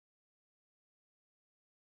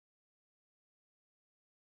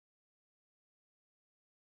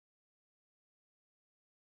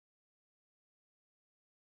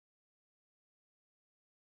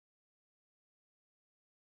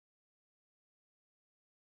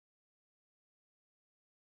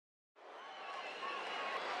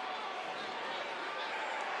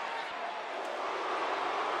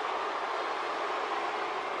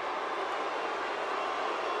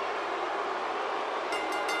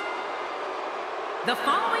The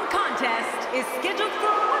following contest is scheduled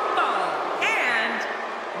for one fall, and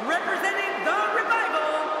representing the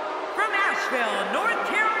Revival from Asheville, North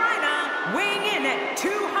Carolina, weighing in at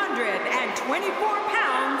 224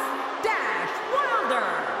 pounds, Dash Wilder.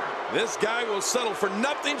 This guy will settle for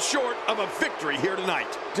nothing short of a victory here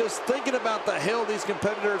tonight. Just thinking about the hell these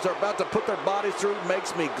competitors are about to put their bodies through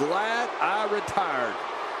makes me glad I retired.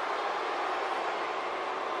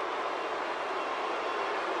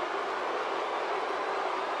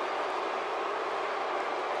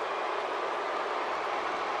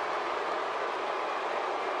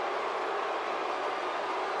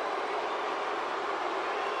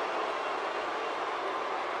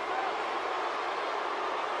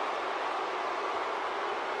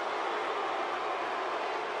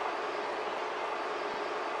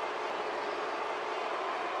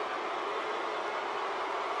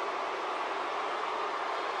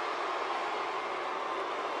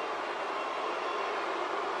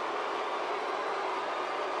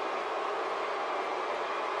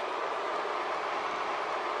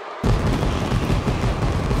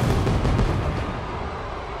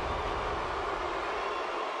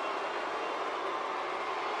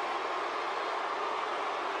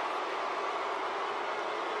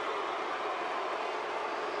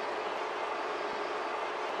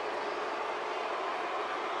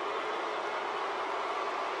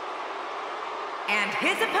 And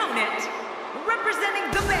his opponent,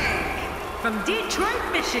 representing the Bank from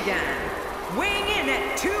Detroit, Michigan, weighing in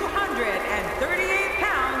at 238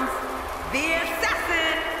 pounds, the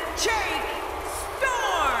Assassin, Jake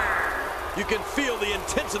Storm. You can feel the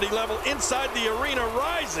intensity level inside the arena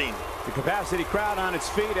rising. The capacity crowd on its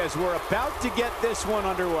feet as we're about to get this one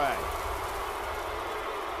underway.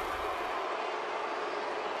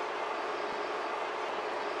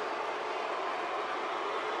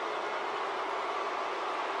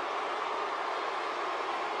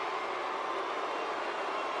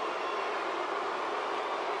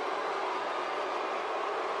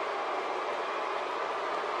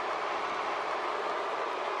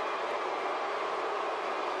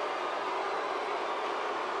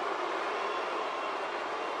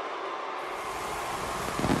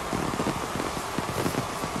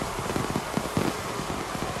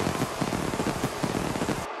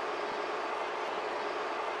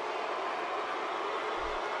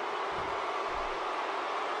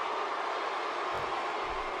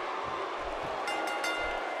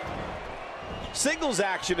 Singles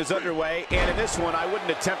action is underway, and in this one, I wouldn't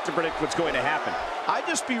attempt to predict what's going to happen. I'd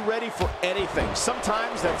just be ready for anything.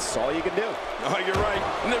 Sometimes that's all you can do. Oh, you're right.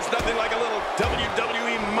 And there's nothing like a little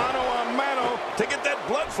WWE mano-a-mano to get that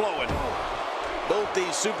blood flowing. Both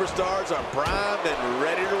these superstars are primed and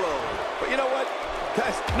ready to roll. But you know what?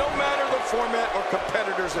 Guys, no matter the format or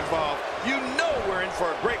competitors involved, you know we're in for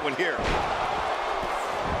a great one here.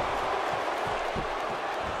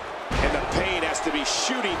 And the pain has to be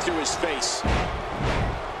shooting through his face.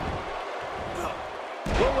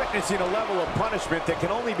 We're witnessing a level of punishment that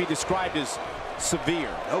can only be described as severe.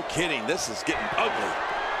 No kidding, this is getting ugly.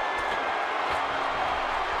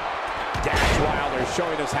 Dash Wilder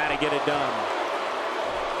showing us how to get it done.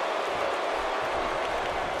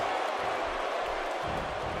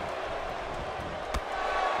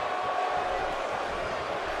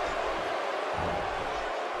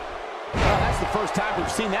 Well, that's the first time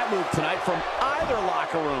we've seen that move tonight from either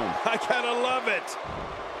locker room. I gotta love it.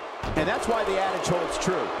 And that's why the adage holds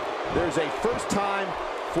true. There's a first time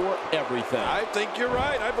for everything. I think you're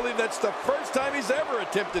right. I believe that's the first time he's ever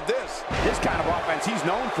attempted this. This kind of offense he's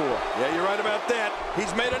known for. Yeah, you're right about that.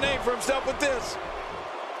 He's made a name for himself with this.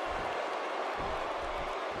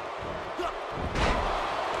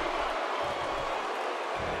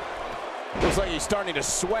 Looks like he's starting to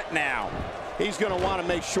sweat now. He's going to want to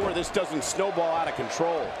make sure this doesn't snowball out of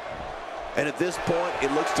control. And at this point, it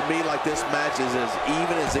looks to me like this match is as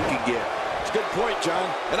even as it can get. It's a good point, John.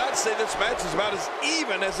 And I'd say this match is about as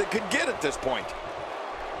even as it could get at this point.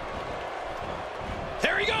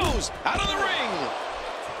 There he goes! Out of the ring!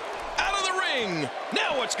 Out of the ring!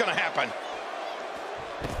 Now what's going to happen?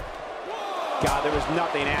 God, there was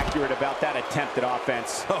nothing accurate about that attempted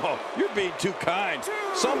offense. Oh, you're being too kind.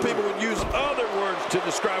 Some people would use other words to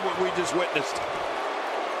describe what we just witnessed.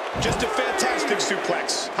 Just a fantastic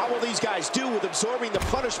suplex. How will these guys do with absorbing the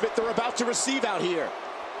punishment they're about to receive out here?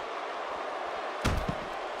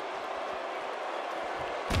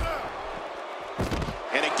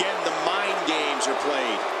 And again, the mind games are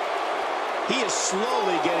played. He is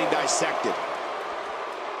slowly getting dissected.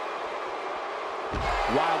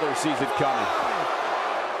 Wilder sees it coming.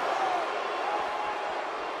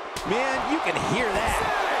 Man, you can hear that.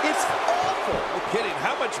 It's awful. No kidding.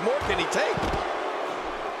 How much more can he take?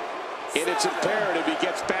 And it's imperative he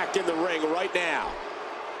gets back in the ring right now.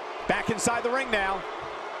 Back inside the ring now.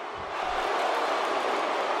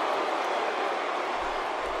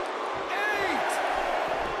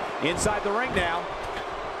 Inside the ring now.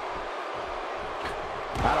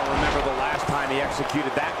 I don't remember the last time he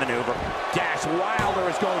executed that maneuver. Dash Wilder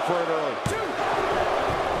is going for it early.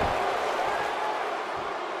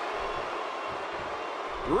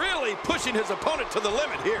 Really pushing his opponent to the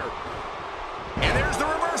limit here. And there's the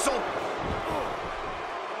reversal.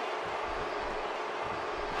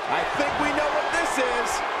 I think we know what this is.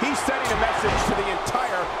 He's sending a message to the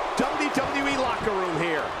entire WWE locker room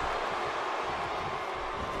here.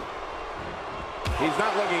 He's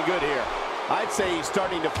not looking good here. I'd say he's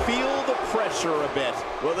starting to feel the pressure a bit.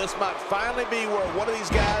 Well, this might finally be where one of these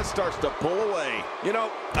guys starts to pull away. You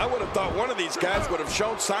know, I would have thought one of these guys would have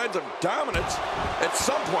shown signs of dominance at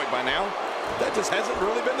some point by now. That just hasn't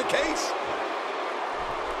really been the case.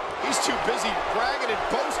 He's too busy bragging and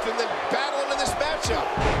boasting than battling in this matchup.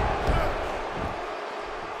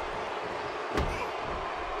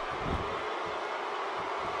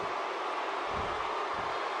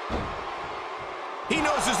 He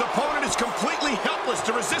knows his opponent is completely helpless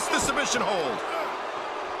to resist the submission hold.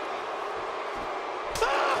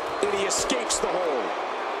 And he escapes the hold.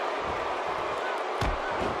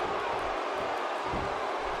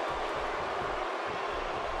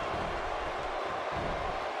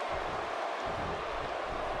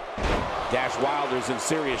 Dash Wilder's in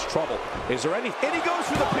serious trouble. Is there any? And he goes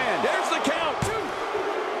for the pin. There's the count.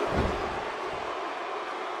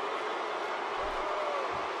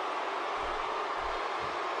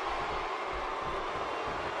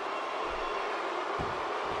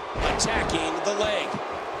 Attacking the leg.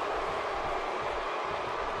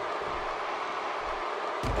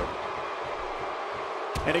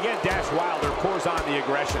 And again, Dash Wilder pours on the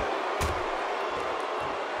aggression.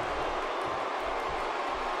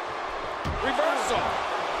 Reversal.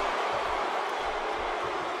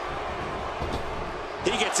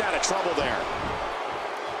 He gets out of trouble there.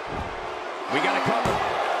 We got a cover.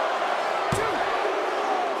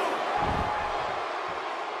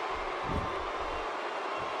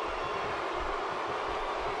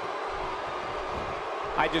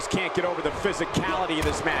 I just can't get over the physicality of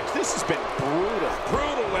this match. This has been brutal.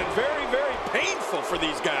 Brutal and very, very painful for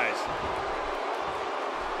these guys.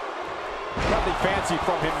 Nothing fancy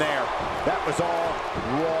from him there. That was all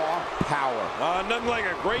raw power. Nothing like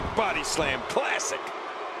a great body slam. Classic.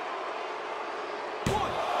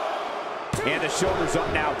 And the shoulders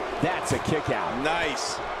up now. That's a kick out.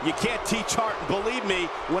 Nice. You can't teach heart, and believe me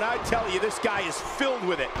when I tell you this guy is filled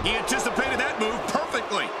with it. He anticipated that move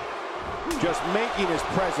perfectly. Just making his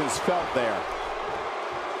presence felt there.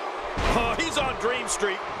 Oh, he's on Dream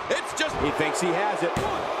Street. It's just... He thinks he has it.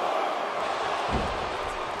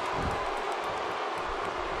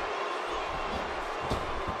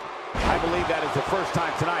 I believe that is the first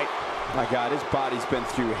time tonight. My God, his body's been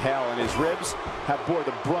through hell, and his ribs have bore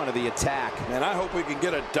the brunt of the attack. And I hope we can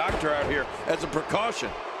get a doctor out here as a precaution.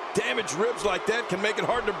 Damaged ribs like that can make it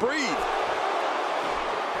hard to breathe.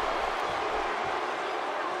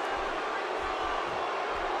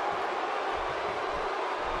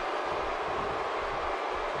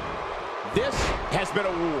 This has been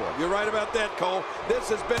a war. You're right about that, Cole. This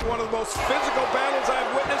has been one of the most physical battles I've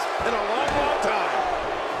witnessed in a long, long time.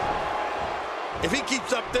 If he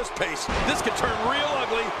keeps up this pace, this could turn real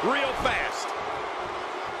ugly real fast.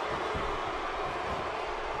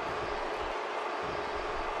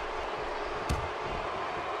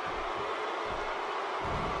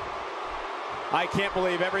 I can't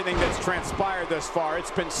believe everything that's transpired thus far. It's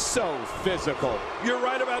been so physical. You're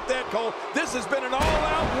right about that, Cole. This has been an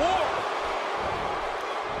all-out war.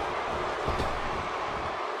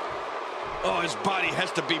 Oh, his body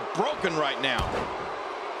has to be broken right now.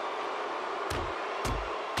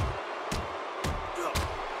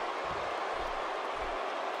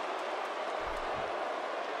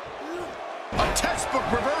 A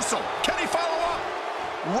textbook reversal. Can he follow up?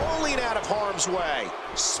 Rolling out of harm's way.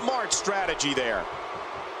 Smart strategy there.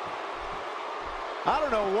 I don't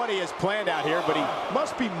know what he has planned out here, but he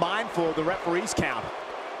must be mindful of the referee's count.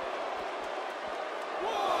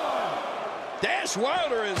 Dash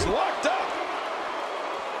Wilder is locked up.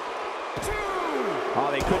 Oh,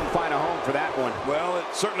 they couldn't find a home for that one. Well, it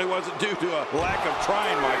certainly wasn't due to a lack of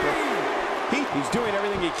trying, Michael. He's doing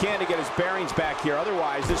everything he can to get his bearings back here.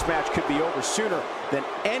 Otherwise, this match could be over sooner than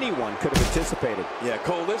anyone could have anticipated. Yeah,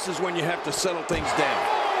 Cole, this is when you have to settle things down.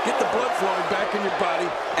 Get the blood flowing back in your body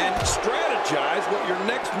and strategize what your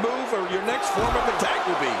next move or your next form of attack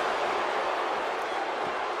will be.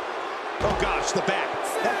 Oh, gosh, the back.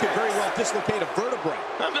 That could very well dislocate a vertebrae.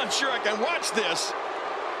 I'm not sure I can watch this.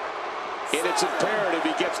 And it's imperative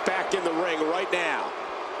he gets back in the ring right now.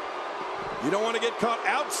 You don't want to get caught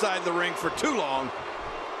outside the ring for too long.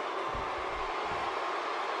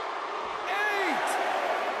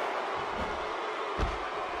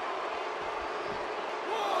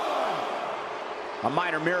 8. A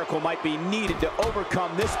minor miracle might be needed to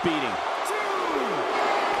overcome this beating. 2.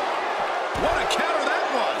 What a counter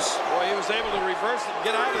that was. Boy, he was able to reverse it and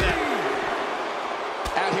get out of that.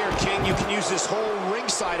 Out here, King, you can use this whole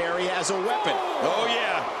ringside area as a weapon. Oh,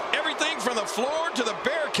 yeah. Everything from the floor to the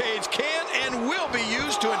barricades can and will be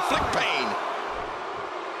used to inflict pain.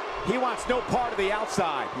 He wants no part of the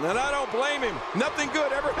outside. And I don't blame him. Nothing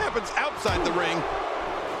good ever happens outside the ring.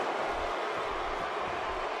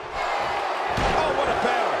 Oh, what a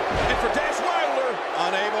power. And for Dash Wilder,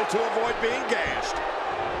 unable to avoid being gashed.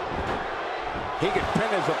 He can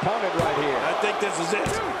pin his opponent right here. I think this is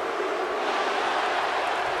it.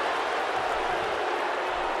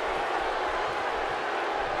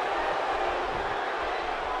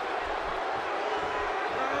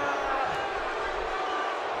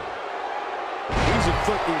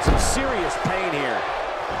 Inflicting some serious pain here.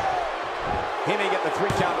 He may get the 3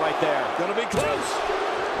 count right there. Gonna be close.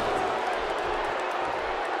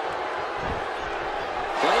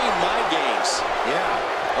 Playing mind games. Yeah,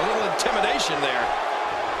 a little intimidation there.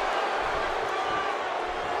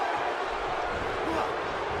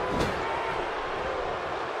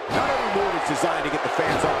 Not every move is designed to get the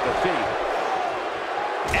fans off their feet.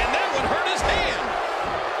 And that one hurt his hand.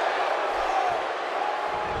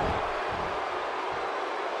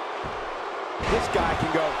 This guy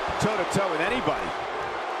can go toe-to-toe with anybody.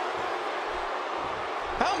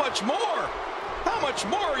 How much more? How much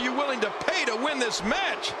more are you willing to pay to win this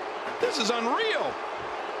match? This is unreal.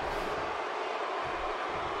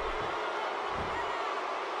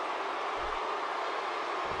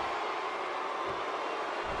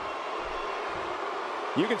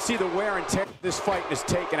 You can see the wear and tear this fight is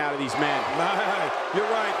taken out of these men. My, you're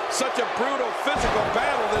right. Such a brutal physical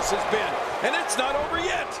battle this has been. And it's not over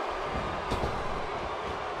yet.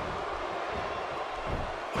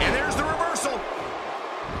 And there's the reversal.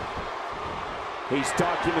 He's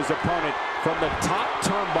stalking his opponent from the top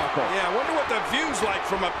turnbuckle. Yeah, I wonder what the view's like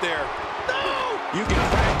from up there. No! You can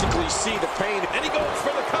practically see the pain. And he goes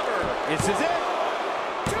for the cover. This is it.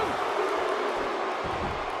 2.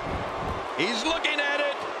 He's looking at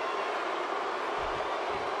it.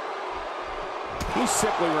 He's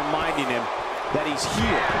simply reminding him that he's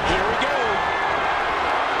here. Here we go.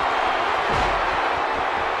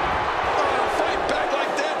 Oh, to fight back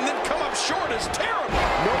like that and then come up short is terrible.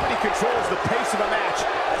 Nobody controls the pace of a match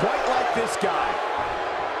quite like this guy.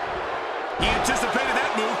 He anticipated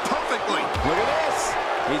that move perfectly. Look at this.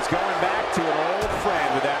 He's going back to an old friend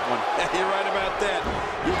with that one. You're right about that.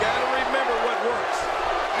 You got to remember what works.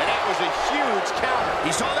 And that was a huge counter.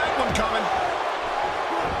 He saw that one coming.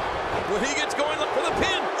 When he gets going for the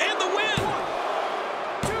pin and the win.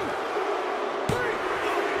 2, 3.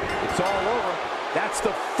 It's all over. That's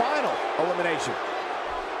the final elimination.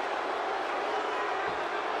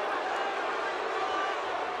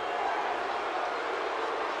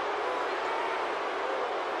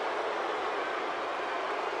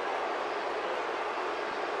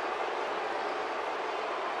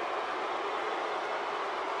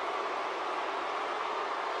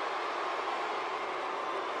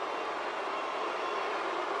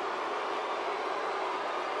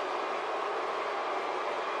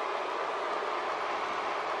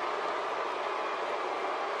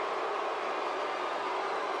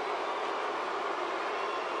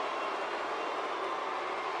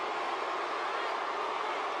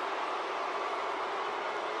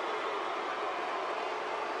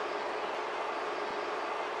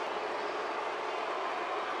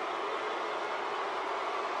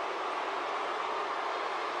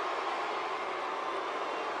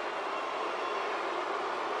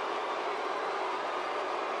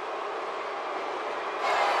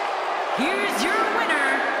 Here's your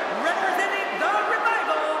winner, representing the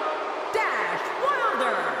Revival, Dash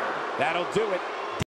Wilder. That'll do it.